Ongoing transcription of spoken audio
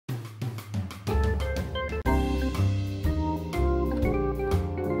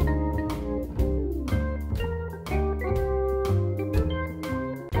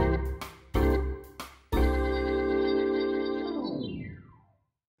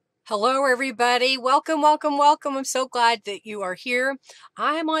Hello, everybody. Welcome, welcome, welcome. I'm so glad that you are here.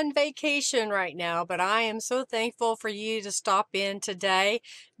 I'm on vacation right now, but I am so thankful for you to stop in today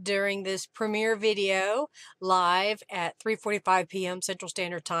during this premiere video live at 3:45 p.m. Central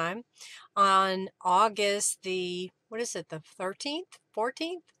Standard Time on August the, what is it, the 13th,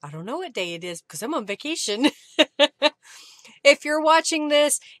 14th? I don't know what day it is because I'm on vacation. If you're watching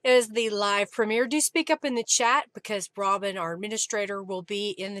this as the live premiere, do speak up in the chat because Robin, our administrator, will be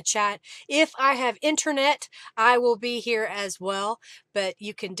in the chat. If I have internet, I will be here as well, but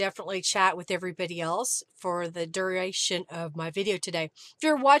you can definitely chat with everybody else for the duration of my video today. If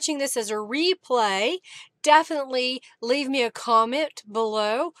you're watching this as a replay, definitely leave me a comment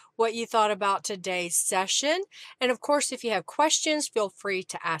below what you thought about today's session. And of course, if you have questions, feel free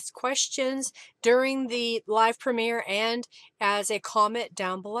to ask questions during the live premiere and as a comment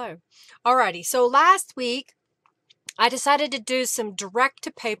down below. Alrighty, so last week I decided to do some direct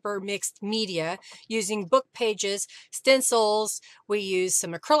to paper mixed media using book pages, stencils. We used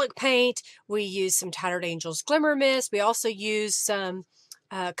some acrylic paint. We used some Tattered Angels Glimmer Mist. We also used some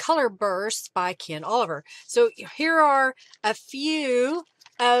color bursts by Ken Oliver. So here are a few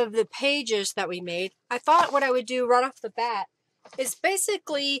of the pages that we made. I thought what I would do right off the bat is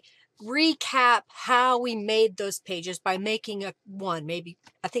basically recap how we made those pages by making one. Maybe,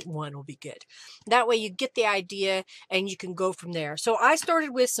 I think one will be good. That way you get the idea and you can go from there. So I started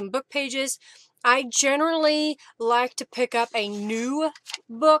with some book pages. I generally like to pick up a new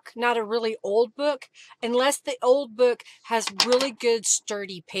book, not a really old book, unless the old book has really good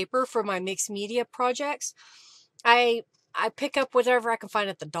sturdy paper for my mixed media projects. I pick up whatever I can find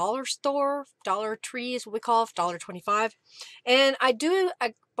at the dollar store. Dollar Tree is what we call it, $1.25. And I do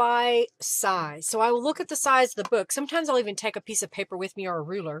by size. So I will look at the size of the book. Sometimes I'll even take a piece of paper with me or a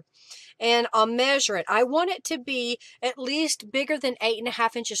ruler and I'll measure it. I want it to be at least bigger than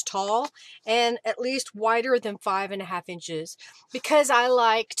 8.5 inches tall and at least wider than 5.5 inches because I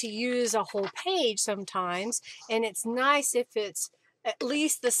like to use a whole page sometimes, and it's nice if it's at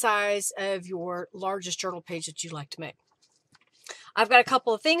least the size of your largest journal page that you like to make. I've got a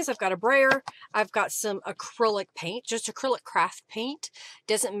couple of things. I've got a brayer. I've got some acrylic paint, just acrylic craft paint.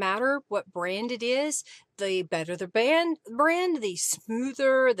 Doesn't matter what brand it is. The better the brand, the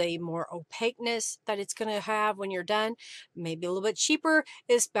smoother, the more opaqueness that it's going to have when you're done. Maybe a little bit cheaper.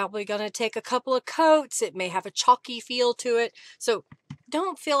 It's probably going to take a couple of coats. It may have a chalky feel to it. So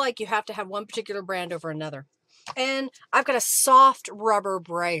don't feel like you have to have one particular brand over another. And I've got a soft rubber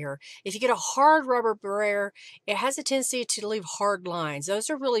brayer. If you get a hard rubber brayer, it has a tendency to leave hard lines. Those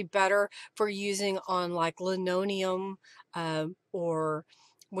are really better for using on like linoleum or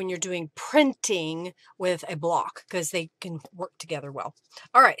when you're doing printing with a block because they can work together well.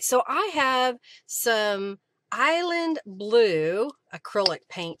 All right, so I have some Island Blue acrylic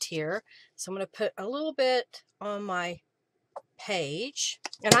paint here. So I'm going to put a little bit on my page,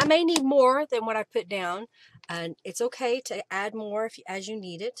 and I may need more than what I put down, and it's okay to add more as you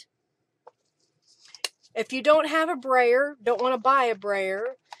need it. If you don't have a brayer, don't want to buy a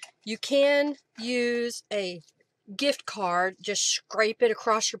brayer, you can use a gift card. Just scrape it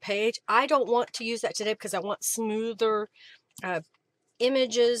across your page. I don't want to use that today because I want smoother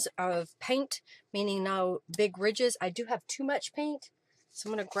images of paint, meaning no big ridges. I do have too much paint,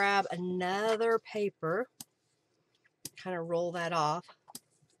 so I'm going to grab another paper, kind of roll that off.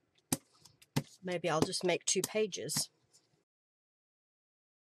 Maybe I'll just make 2 pages.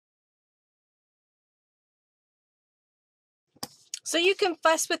 So you can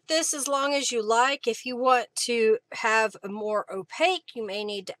fuss with this as long as you like. If you want to have a more opaque, you may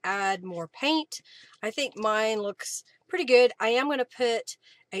need to add more paint. I think mine looks pretty good. I am going to put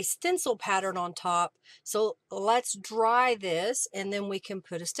a stencil pattern on top. So let's dry this and then we can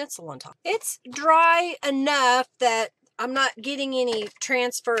put a stencil on top. It's dry enough that I'm not getting any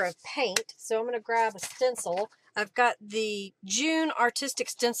transfer of paint. So I'm going to grab a stencil. I've got the June Artistic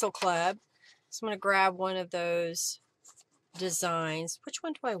Stencil Club. So I'm going to grab one of those designs. Which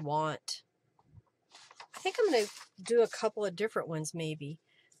one do I want? I think I'm going to do a couple of different ones maybe.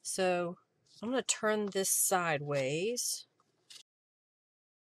 So I'm going to turn this sideways.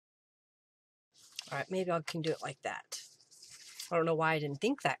 All right, maybe I can do it like that. I don't know why I didn't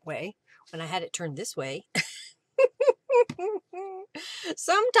think that way when I had it turned this way.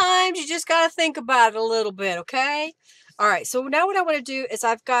 Sometimes you just got to think about it a little bit, okay? All right, so now what I want to do is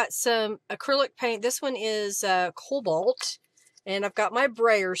I've got some acrylic paint. This one is Cobalt. And I've got my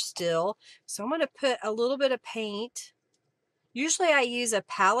brayer still. So I'm going to put a little bit of paint. Usually I use a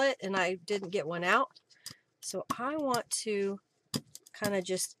palette and I didn't get one out. So I want to kind of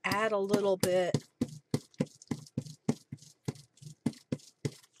just add a little bit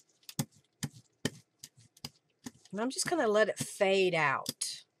And I'm just going to let it fade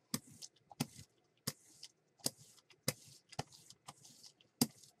out.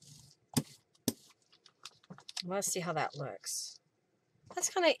 Let's see how that looks. That's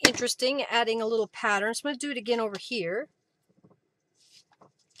kind of interesting, adding a little pattern. So I'm going to do it again over here.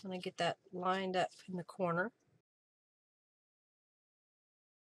 I'm going to get that lined up in the corner.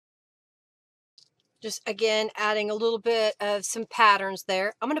 Just again, adding a little bit of some patterns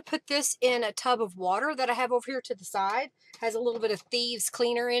there. I'm going to put this in a tub of water that I have over here to the side. It has a little bit of thieves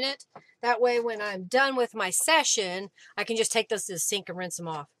cleaner in it. That way when I'm done with my session, I can just take those to the sink and rinse them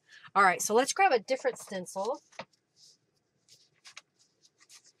off. All right, so let's grab a different stencil.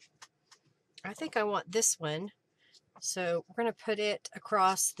 I think I want this one. So we're going to put it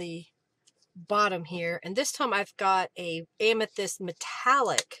across the bottom here. And this time I've got a amethyst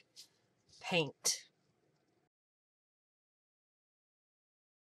metallic paint.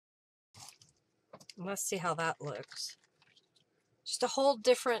 Let's see how that looks. Just a whole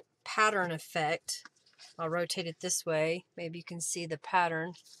different pattern effect. I'll rotate it this way. Maybe you can see the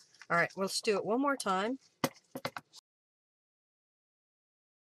pattern. All right, let's do it one more time.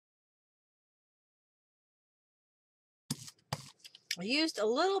 I used a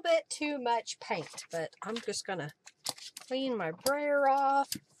little bit too much paint, but I'm just going to clean my brayer off.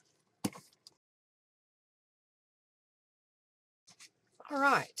 All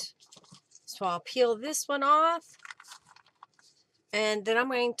right, so I'll peel this one off. And then I'm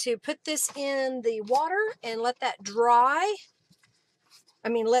going to put this in the water and let that dry.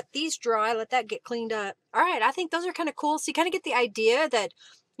 Let these dry, let that get cleaned up. All right, I think those are kind of cool. So you kind of get the idea that,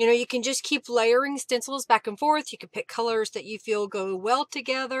 you can just keep layering stencils back and forth. You can pick colors that you feel go well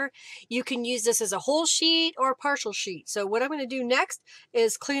together. You can use this as a whole sheet or a partial sheet. So what I'm going to do next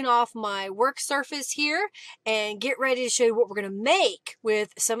is clean off my work surface here and get ready to show you what we're going to make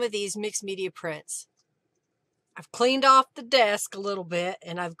with some of these mixed media prints. I've cleaned off the desk a little bit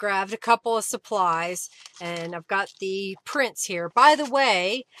and I've grabbed a couple of supplies and I've got the prints here. By the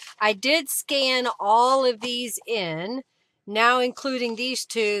way, I did scan all of these in. Now including these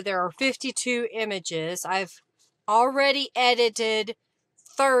two, there are 52 images. I've already edited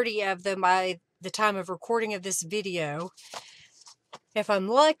 30 of them by the time of recording of this video. If I'm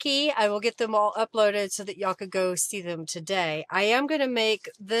lucky, I will get them all uploaded so that y'all could go see them today. I am going to make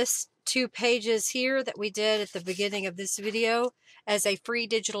this 2 pages here that we did at the beginning of this video as a free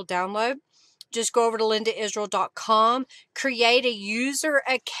digital download. Just go over to lindaisrael.com, create a user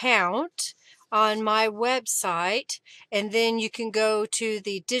account on my website, and then you can go to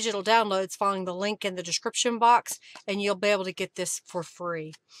the digital downloads following the link in the description box, and you'll be able to get this for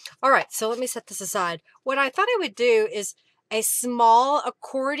free. All right, so let me set this aside. What I thought I would do is a small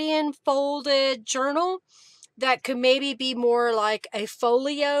accordion folded journal that could maybe be more like a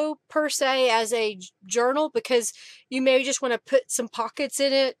folio per se as a journal, because you may just want to put some pockets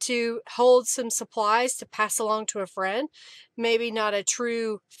in it to hold some supplies to pass along to a friend. Maybe not a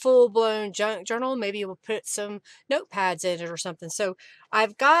true full-blown junk journal. Maybe you'll put some notepads in it or something. So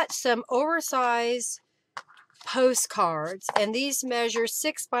I've got some oversized postcards, and these measure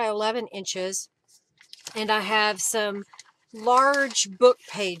 6 by 11 inches. And I have some large book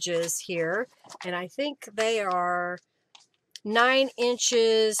pages here, and I think they are 9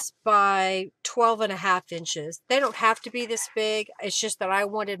 inches by 12.5 inches. They don't have to be this big. It's just that I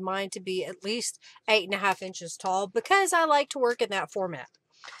wanted mine to be at least 8.5 inches tall because I like to work in that format.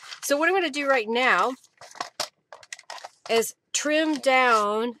 So what I'm going to do right now is trim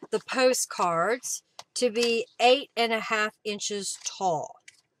down the postcards to be 8.5 inches tall.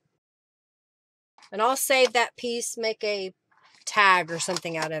 And I'll save that piece, make a tag or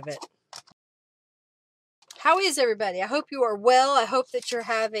something out of it. How is everybody? I hope you are well. I hope that you're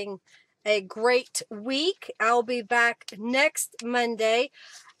having a great week. I'll be back next Monday.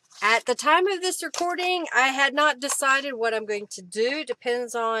 At the time of this recording, I had not decided what I'm going to do.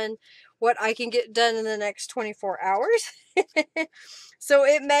 Depends on what I can get done in the next 24 hours. So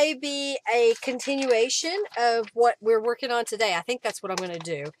it may be a continuation of what we're working on today. I think that's what I'm going to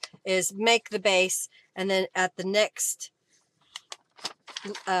do, is make the base, and then at the next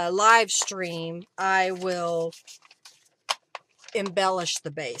live stream, I will embellish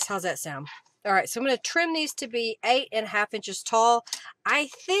the base. How's that sound? All right, so I'm going to trim these to be 8.5 inches tall. I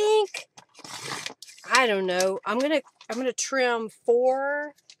think, I don't know, I'm gonna trim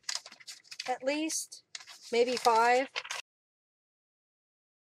 4 at least, maybe 5.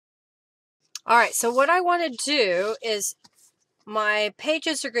 All right, so what I want to do is, my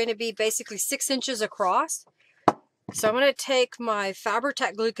pages are going to be basically 6 inches across. So I'm going to take my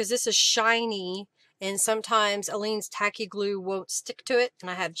Fabri-Tac glue, because this is shiny and sometimes Aleene's tacky glue won't stick to it, and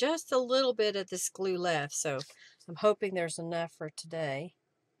I have just a little bit of this glue left, so I'm hoping there's enough for today.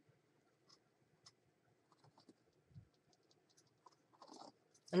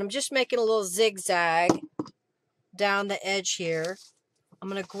 And I'm just making a little zigzag down the edge here. I'm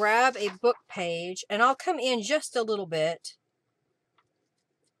going to grab a book page, and I'll come in just a little bit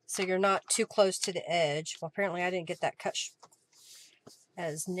so you're not too close to the edge. Well, apparently I didn't get that cut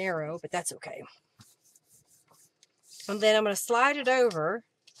as narrow, but that's okay. And then I'm going to slide it over,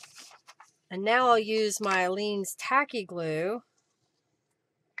 and now I'll use my Aleene's tacky glue,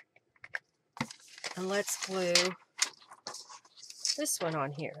 and let's glue this one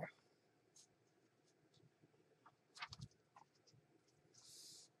on here.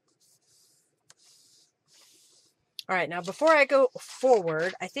 All right, now before I go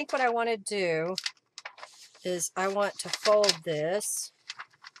forward, I think what I want to do is I want to fold this.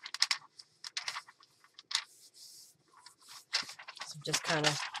 So I'm just kind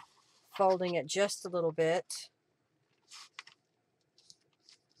of folding it just a little bit.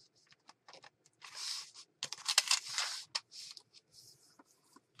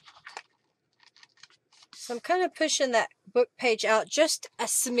 So I'm kind of pushing that book page out just a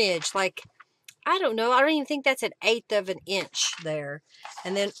smidge, like, I don't know, I don't even think that's 1/8 of an inch there.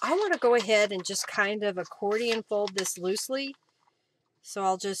 And then I want to go ahead and just kind of accordion fold this loosely. So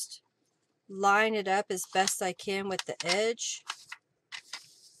I'll just line it up as best I can with the edge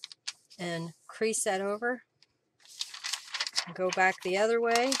and crease that over. And go back the other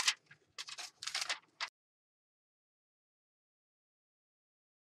way.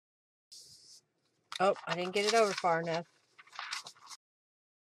 Oh, I didn't get it over far enough.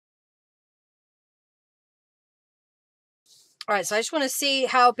 All right, so I just want to see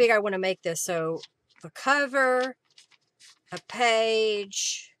how big I want to make this. So the cover, a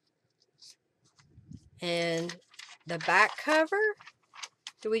page, and the back cover.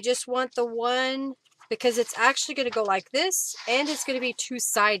 Do we just want the one? Because it's actually going to go like this, and it's going to be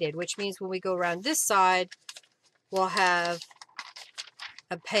two-sided, which means when we go around this side, we'll have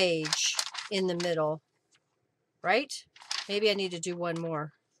a page in the middle, right? Maybe I need to do one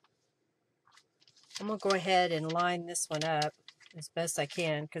more. I'm going to go ahead and line this one up as best I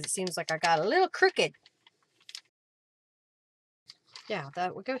can, because it seems like I got a little crooked. Yeah,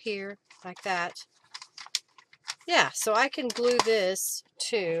 that would go here, like that. Yeah, so I can glue this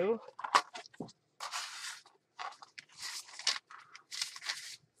to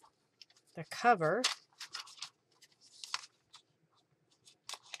the cover.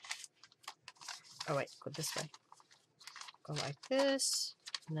 Oh wait, go this way. Go like this,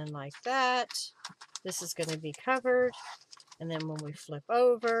 and then like that. This is going to be covered, and then when we flip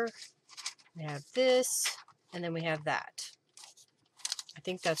over, we have this, and then we have that. I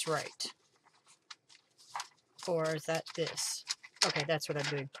think that's right. Or is that this? Okay, that's what I'm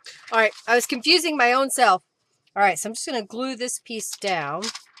doing. All right, I was confusing my own self. All right, so I'm just going to glue this piece down.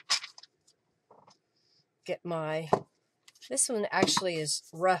 Get my... This one actually is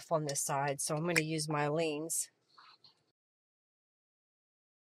rough on this side, so I'm going to use my Aleene's.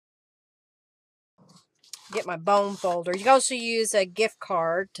 Get my bone folder. You can also use a gift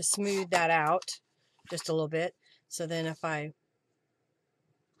card to smooth that out just a little bit. So then if I...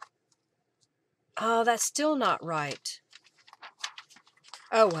 Oh, that's still not right.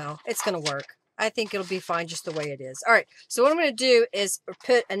 Oh, well, it's going to work. I think it'll be fine just the way it is. All right, so what I'm going to do is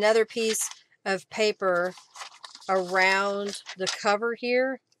put another piece of paper around the cover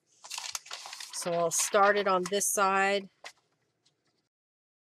here. So I'll start it on this side.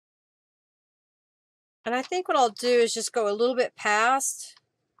 And I think what I'll do is just go a little bit past,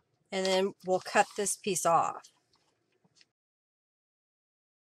 and then we'll cut this piece off.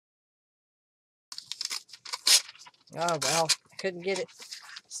 Oh, well, I couldn't get it,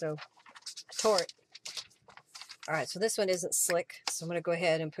 so I tore it. All right, so this one isn't slick, so I'm going to go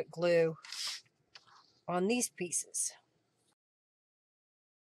ahead and put glue on these pieces.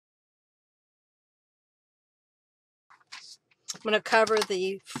 I'm going to cover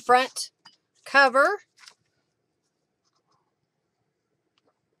the front cover.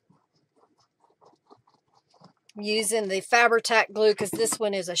 I'm using the Fabri-Tac glue because this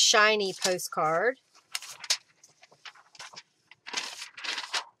one is a shiny postcard.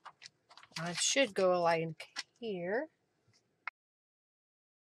 I should go like here.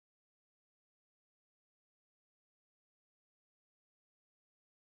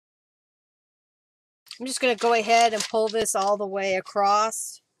 I'm just going to go ahead and pull this all the way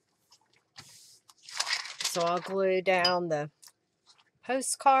across. So I'll glue down the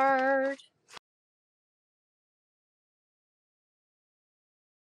postcard.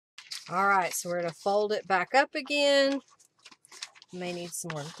 All right, so we're going to fold it back up again. May need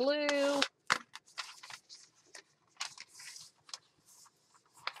some more glue.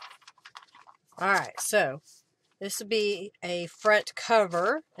 All right, so this would be a front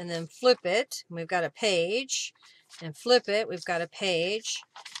cover, and then flip it. We've got a page, and flip it. We've got a page,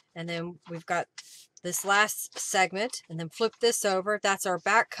 and then we've got this last segment, and then flip this over. That's our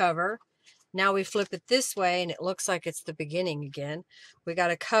back cover. Now we flip it this way, and it looks like it's the beginning again. We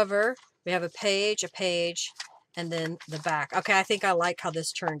got a cover. We have a page, and then the back. Okay, I think I like how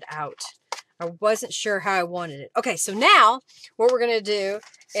this turned out. I wasn't sure how I wanted it. Okay, so now what we're going to do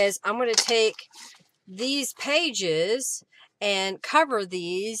is I'm going to take these pages and cover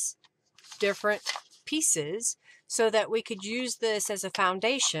these different pieces so that we could use this as a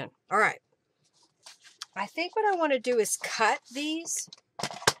foundation. All right. I think what I want to do is cut these.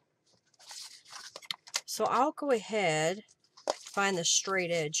 So I'll go ahead, find the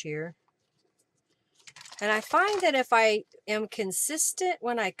straight edge here. And I find that if I am consistent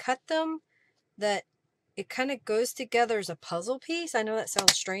when I cut them, that it kind of goes together as a puzzle piece. I know that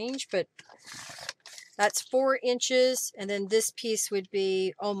sounds strange, but that's 4 inches, and then this piece would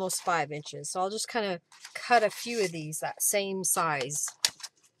be almost 5 inches. So I'll just kind of cut a few of these that same size.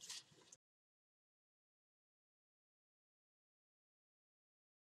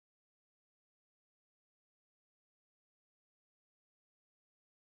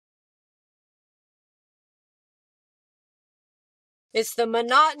 It's the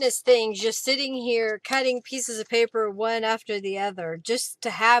monotonous thing, just sitting here cutting pieces of paper one after the other, just to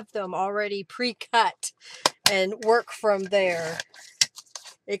have them already pre-cut and work from there.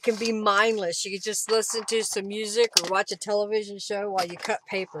 It can be mindless. You can just listen to some music or watch a television show while you cut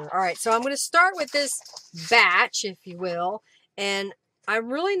paper. All right, so I'm going to start with this batch, if you will, and I'm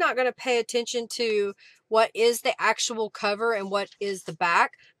really not going to pay attention to what is the actual cover and what is the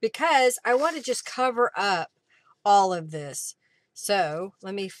back, because I want to just cover up all of this. So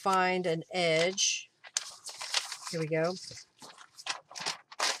let me find an edge. Here we go.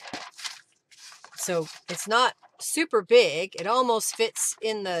 So it's not super big. It almost fits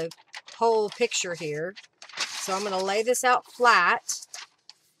in the whole picture here. So I'm going to lay this out flat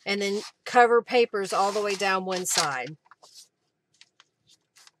and then cover papers all the way down one side.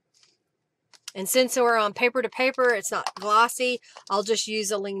 And since we're on paper to paper, it's not glossy, I'll just use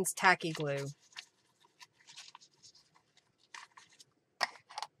Aleene's tacky glue.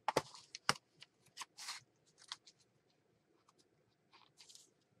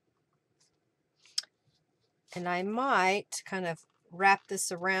 And I might kind of wrap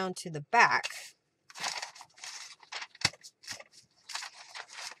this around to the back.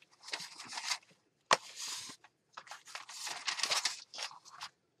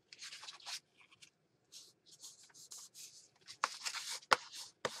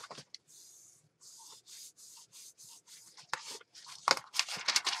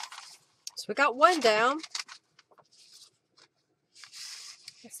 So we got one down.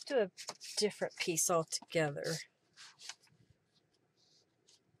 Let's do a different piece altogether.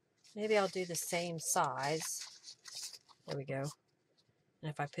 Maybe I'll do the same size. There we go.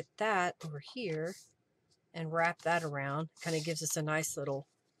 And if I put that over here and wrap that around, kind of gives us a nice little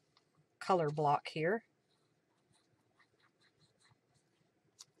color block here.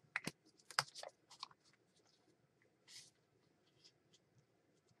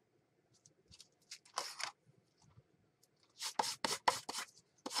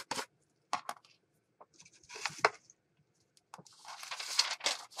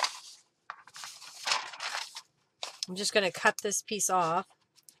 I'm just going to cut this piece off.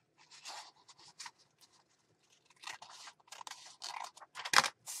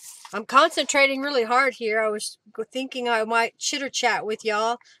 I'm concentrating really hard here. I was thinking I might chitter chat with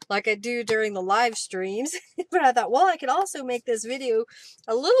y'all like I do during the live streams. But I thought, well, I could also make this video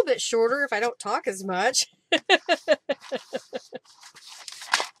a little bit shorter if I don't talk as much.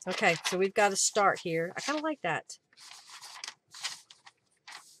 Okay, so we've got to start here. I kind of like that.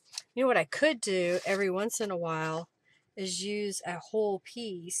 You know what I could do every once in a while is use a whole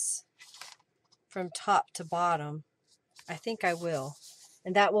piece from top to bottom. I think I will.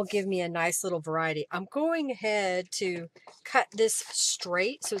 And that will give me a nice little variety. I'm going ahead to cut this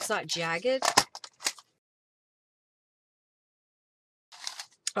straight so it's not jagged.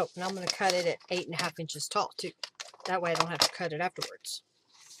 Oh, and I'm going to cut it at 8.5 inches tall too. That way I don't have to cut it afterwards.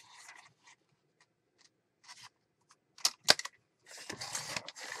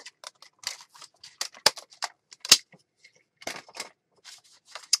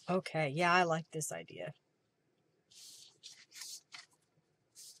 Okay, yeah, I like this idea.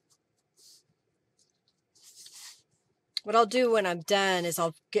 What I'll do when I'm done is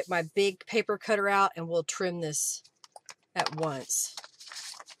I'll get my big paper cutter out and we'll trim this at once,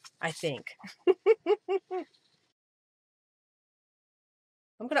 I think. I'm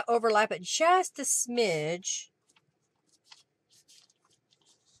going to overlap it just a smidge.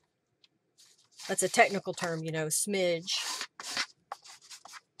 That's a technical term, you know, smidge.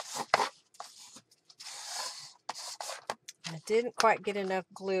 I didn't quite get enough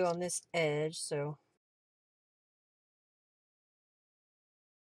glue on this edge, so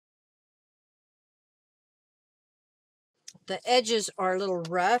the edges are a little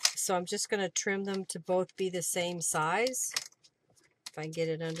rough, so I'm just going to trim them to both be the same size. If I can get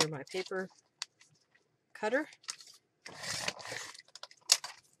it under my paper cutter.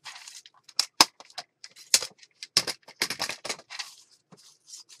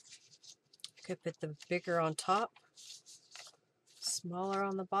 Could put the bigger on top, smaller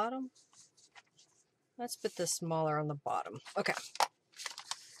on the bottom. Let's put the smaller on the bottom. Okay.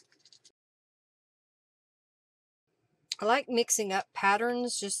 I like mixing up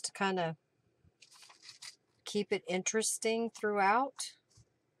patterns just to kind of keep it interesting throughout.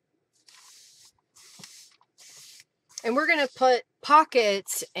 And we're going to put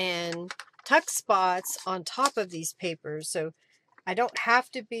pockets and tuck spots on top of these papers. So I don't have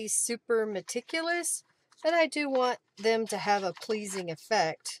to be super meticulous, but I do want them to have a pleasing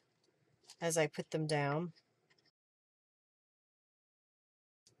effect as I put them down.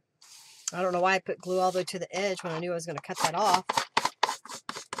 I don't know why I put glue all the way to the edge when I knew I was going to cut that off.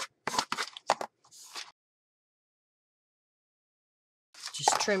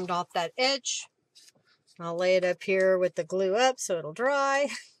 Just trimmed off that edge. I'll lay it up here with the glue up so it'll dry.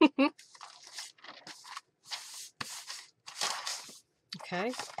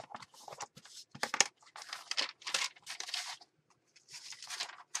 Okay.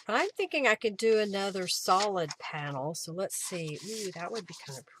 I'm thinking I could do another solid panel. So let's see. Ooh, that would be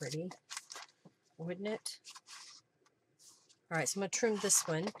kind of pretty, wouldn't it? All right, so I'm going to trim this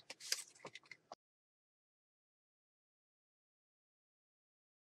one.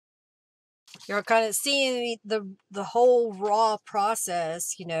 You're kind of seeing the whole raw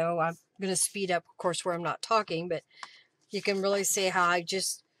process. You know, I'm going to speed up, of course, where I'm not talking, but you can really see how I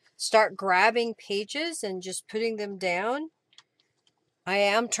just start grabbing pages and just putting them down. I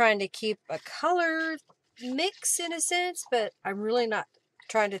am trying to keep a color mix in a sense, but I'm really not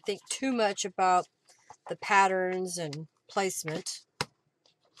trying to think too much about the patterns and placement.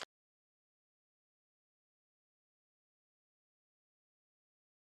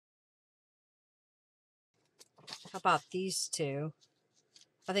 How about these two?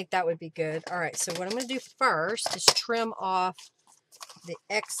 I think that would be good. All right, so what I'm going to do first is trim off the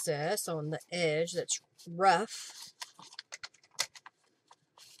excess on the edge that's rough.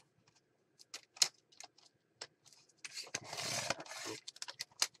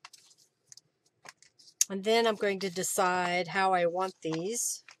 And then I'm going to decide how I want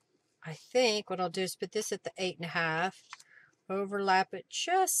these. I think what I'll do is put this at the 8.5, overlap it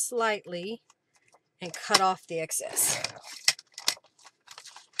just slightly, and cut off the excess.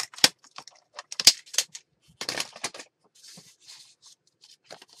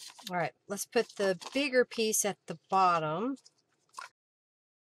 All right, let's put the bigger piece at the bottom.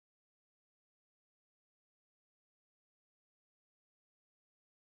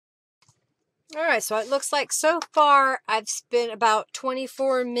 All right, so it looks like so far I've spent about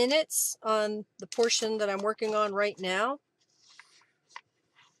 24 minutes on the portion that I'm working on right now.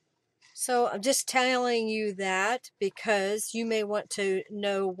 So I'm just telling you that because you may want to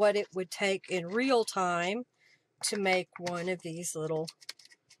know what it would take in real time to make one of these little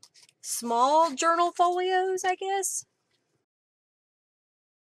small journal folios, I guess.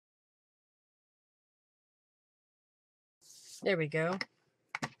 There we go.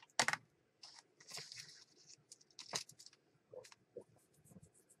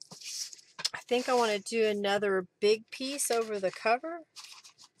 I think I want to do another big piece over the cover.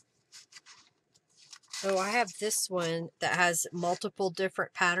 Oh, I have this one that has multiple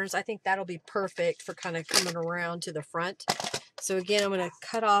different patterns. I think that'll be perfect for kind of coming around to the front. So again, I'm going to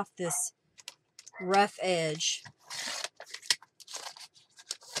cut off this rough edge.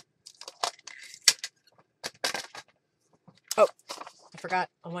 Oh, I forgot.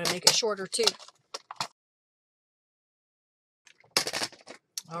 I want to make it shorter too.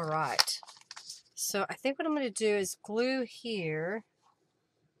 All right. So I think what I'm going to do is glue here.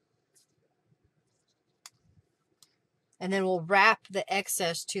 And then we'll wrap the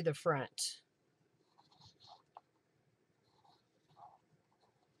excess to the front.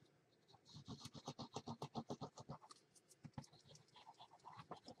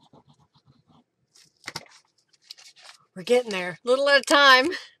 We're getting there, little at a time.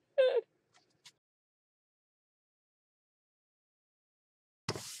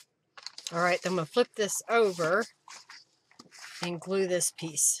 All right, then I'm going to flip this over and glue this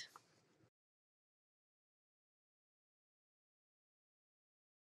piece.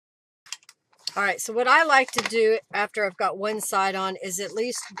 All right, so what I like to do after I've got one side on is at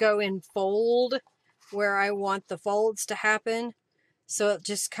least go in fold where I want the folds to happen, so it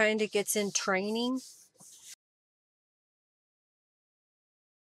just kind of gets in training.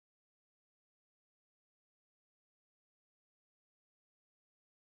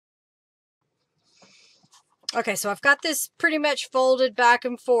 Okay, so I've got this pretty much folded back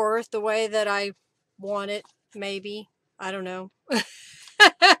and forth the way that I want it, maybe. I don't know.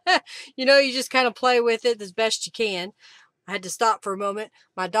 You know, you just kind of play with it as best you can. I had to stop for a moment.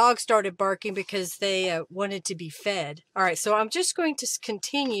 My dog started barking because they wanted to be fed. All right, so I'm just going to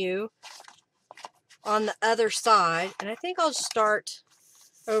continue on the other side, and I think I'll start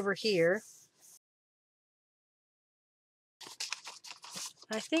over here.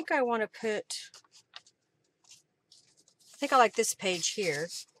 I think I want to put, I think I like this page here.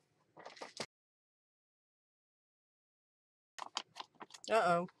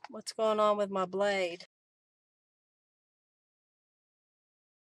 Uh-oh, what's going on with my blade?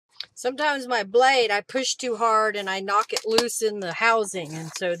 Sometimes my blade, I push too hard and I knock it loose in the housing, and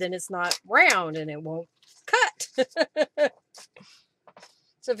so then it's not round and it won't cut.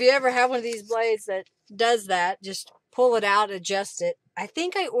 So if you ever have one of these blades that does that, just pull it out, adjust it. I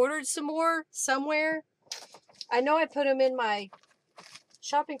think I ordered some more somewhere. I know I put them in my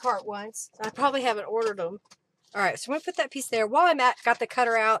shopping cart once. I probably haven't ordered them. All right, so I'm going to put that piece there. While I'm got the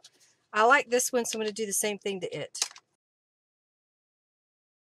cutter out, I like this one, so I'm going to do the same thing to it.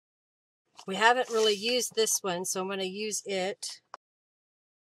 We haven't really used this one, so I'm going to use it.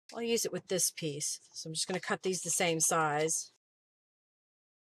 I'll use it with this piece. So I'm just going to cut these the same size.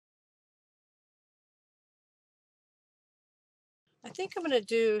 I think I'm going to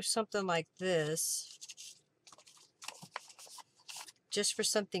do something like this, just for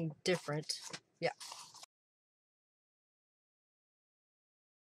something different. Yeah.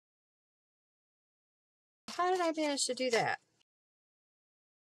 How did I manage to do that?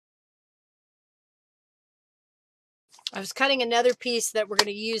 I was cutting another piece that we're going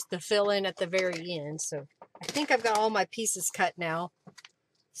to use to fill in at the very end. So I think I've got all my pieces cut now.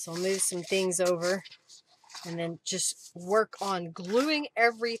 So I'll move some things over and then just work on gluing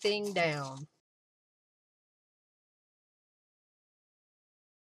everything down.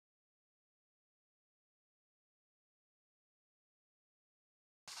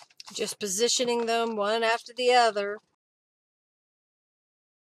 Just positioning them one after the other.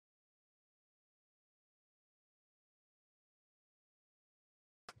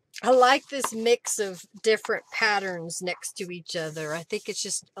 I like this mix of different patterns next to each other. I think it's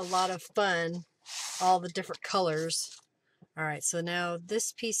just a lot of fun, all the different colors. All right, so now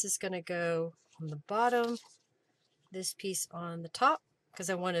this piece is going to go on the bottom, this piece on the top, because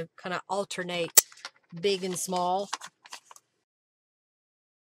I want to kind of alternate big and small.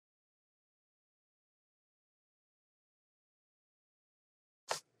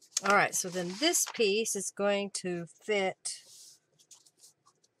 All right, so then this piece is going to fit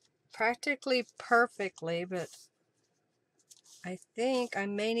practically perfectly, but I think I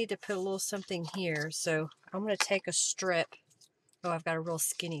may need to put a little something here. So I'm going to take a strip. Oh, I've got a real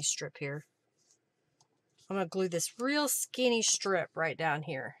skinny strip here. I'm going to glue this real skinny strip right down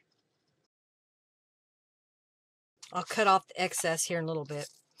here. I'll cut off the excess here in a little bit.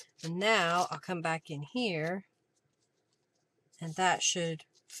 And now I'll come back in here, and that should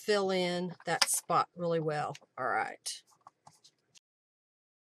fill in that spot really well. All right.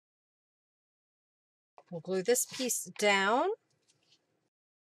 We'll glue this piece down.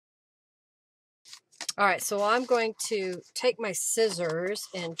 All right, so I'm going to take my scissors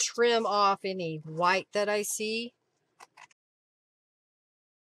and trim off any white that I see.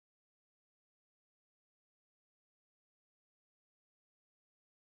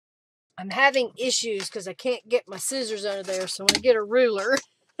 I'm having issues because I can't get my scissors under there, so I'm going to get a ruler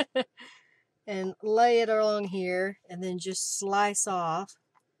and lay it along here and then just slice off.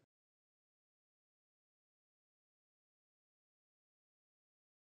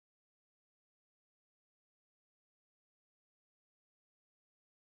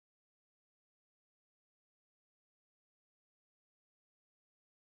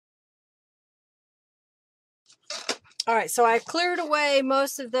 All right, so I cleared away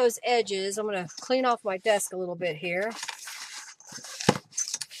most of those edges. I'm going to clean off my desk a little bit here.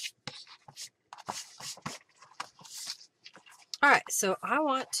 All right, so I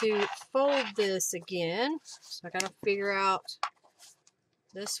want to fold this again. So I gotta figure out,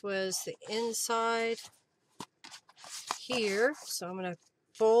 this was the inside here. So I'm gonna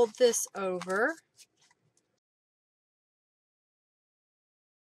fold this over.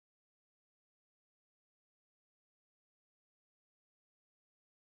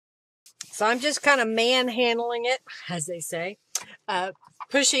 So I'm just kind of manhandling it, as they say,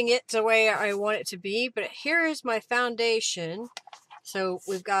 pushing it the way I want it to be. But here is my foundation. So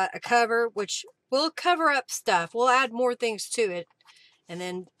we've got a cover, which will cover up stuff. We'll add more things to it. And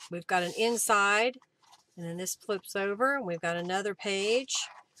then we've got an inside, and then this flips over, and we've got another page.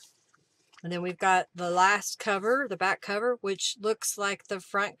 And then we've got the last cover, the back cover, which looks like the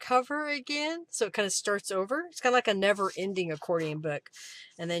front cover again. So it kind of starts over. It's kind of like a never-ending accordion book.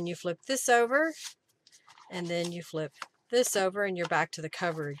 And then you flip this over, and then you flip this over, and you're back to the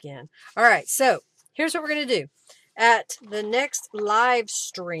cover again. All right, so here's what we're going to do. At the next live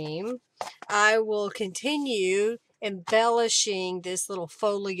stream, I will continue embellishing this little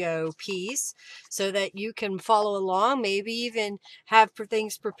folio piece so that you can follow along, maybe even have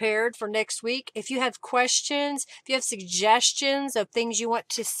things prepared for next week. If you have questions, if you have suggestions of things you want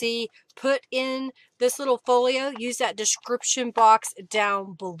to see put in this little folio, use that description box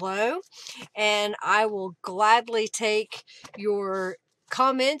down below, and I will gladly take your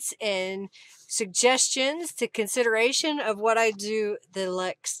comments and suggestions to consideration of what I do the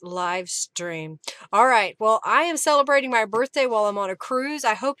next live stream. All right, well, I am celebrating my birthday while I'm on a cruise.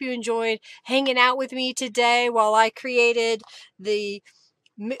 I hope you enjoyed hanging out with me today while I created the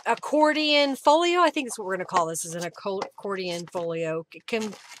accordion folio. I think that's what we're going to call this, is an accordion folio. It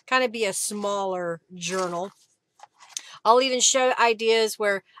can kind of be a smaller journal. I'll even show ideas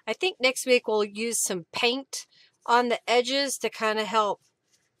where I think next week we'll use some paint on the edges to kind of help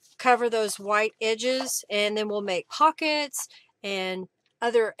cover those white edges, and then we'll make pockets and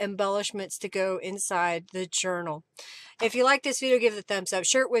other embellishments to go inside the journal. If you like this video, give it a thumbs up,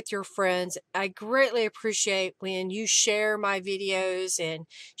 share it with your friends. I greatly appreciate when you share my videos and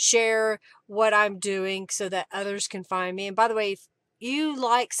share what I'm doing so that others can find me. And by the way, if you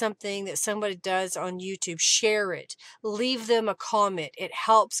like something that somebody does on YouTube, share it. Leave them a comment. It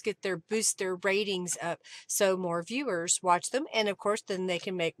helps boost their ratings up so more viewers watch them. And of course, then they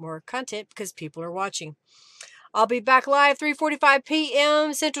can make more content because people are watching. I'll be back live 3:45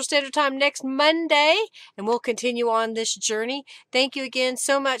 p.m. Central Standard Time next Monday, and we'll continue on this journey. Thank you again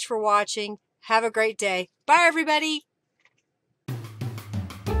so much for watching. Have a great day. Bye, everybody.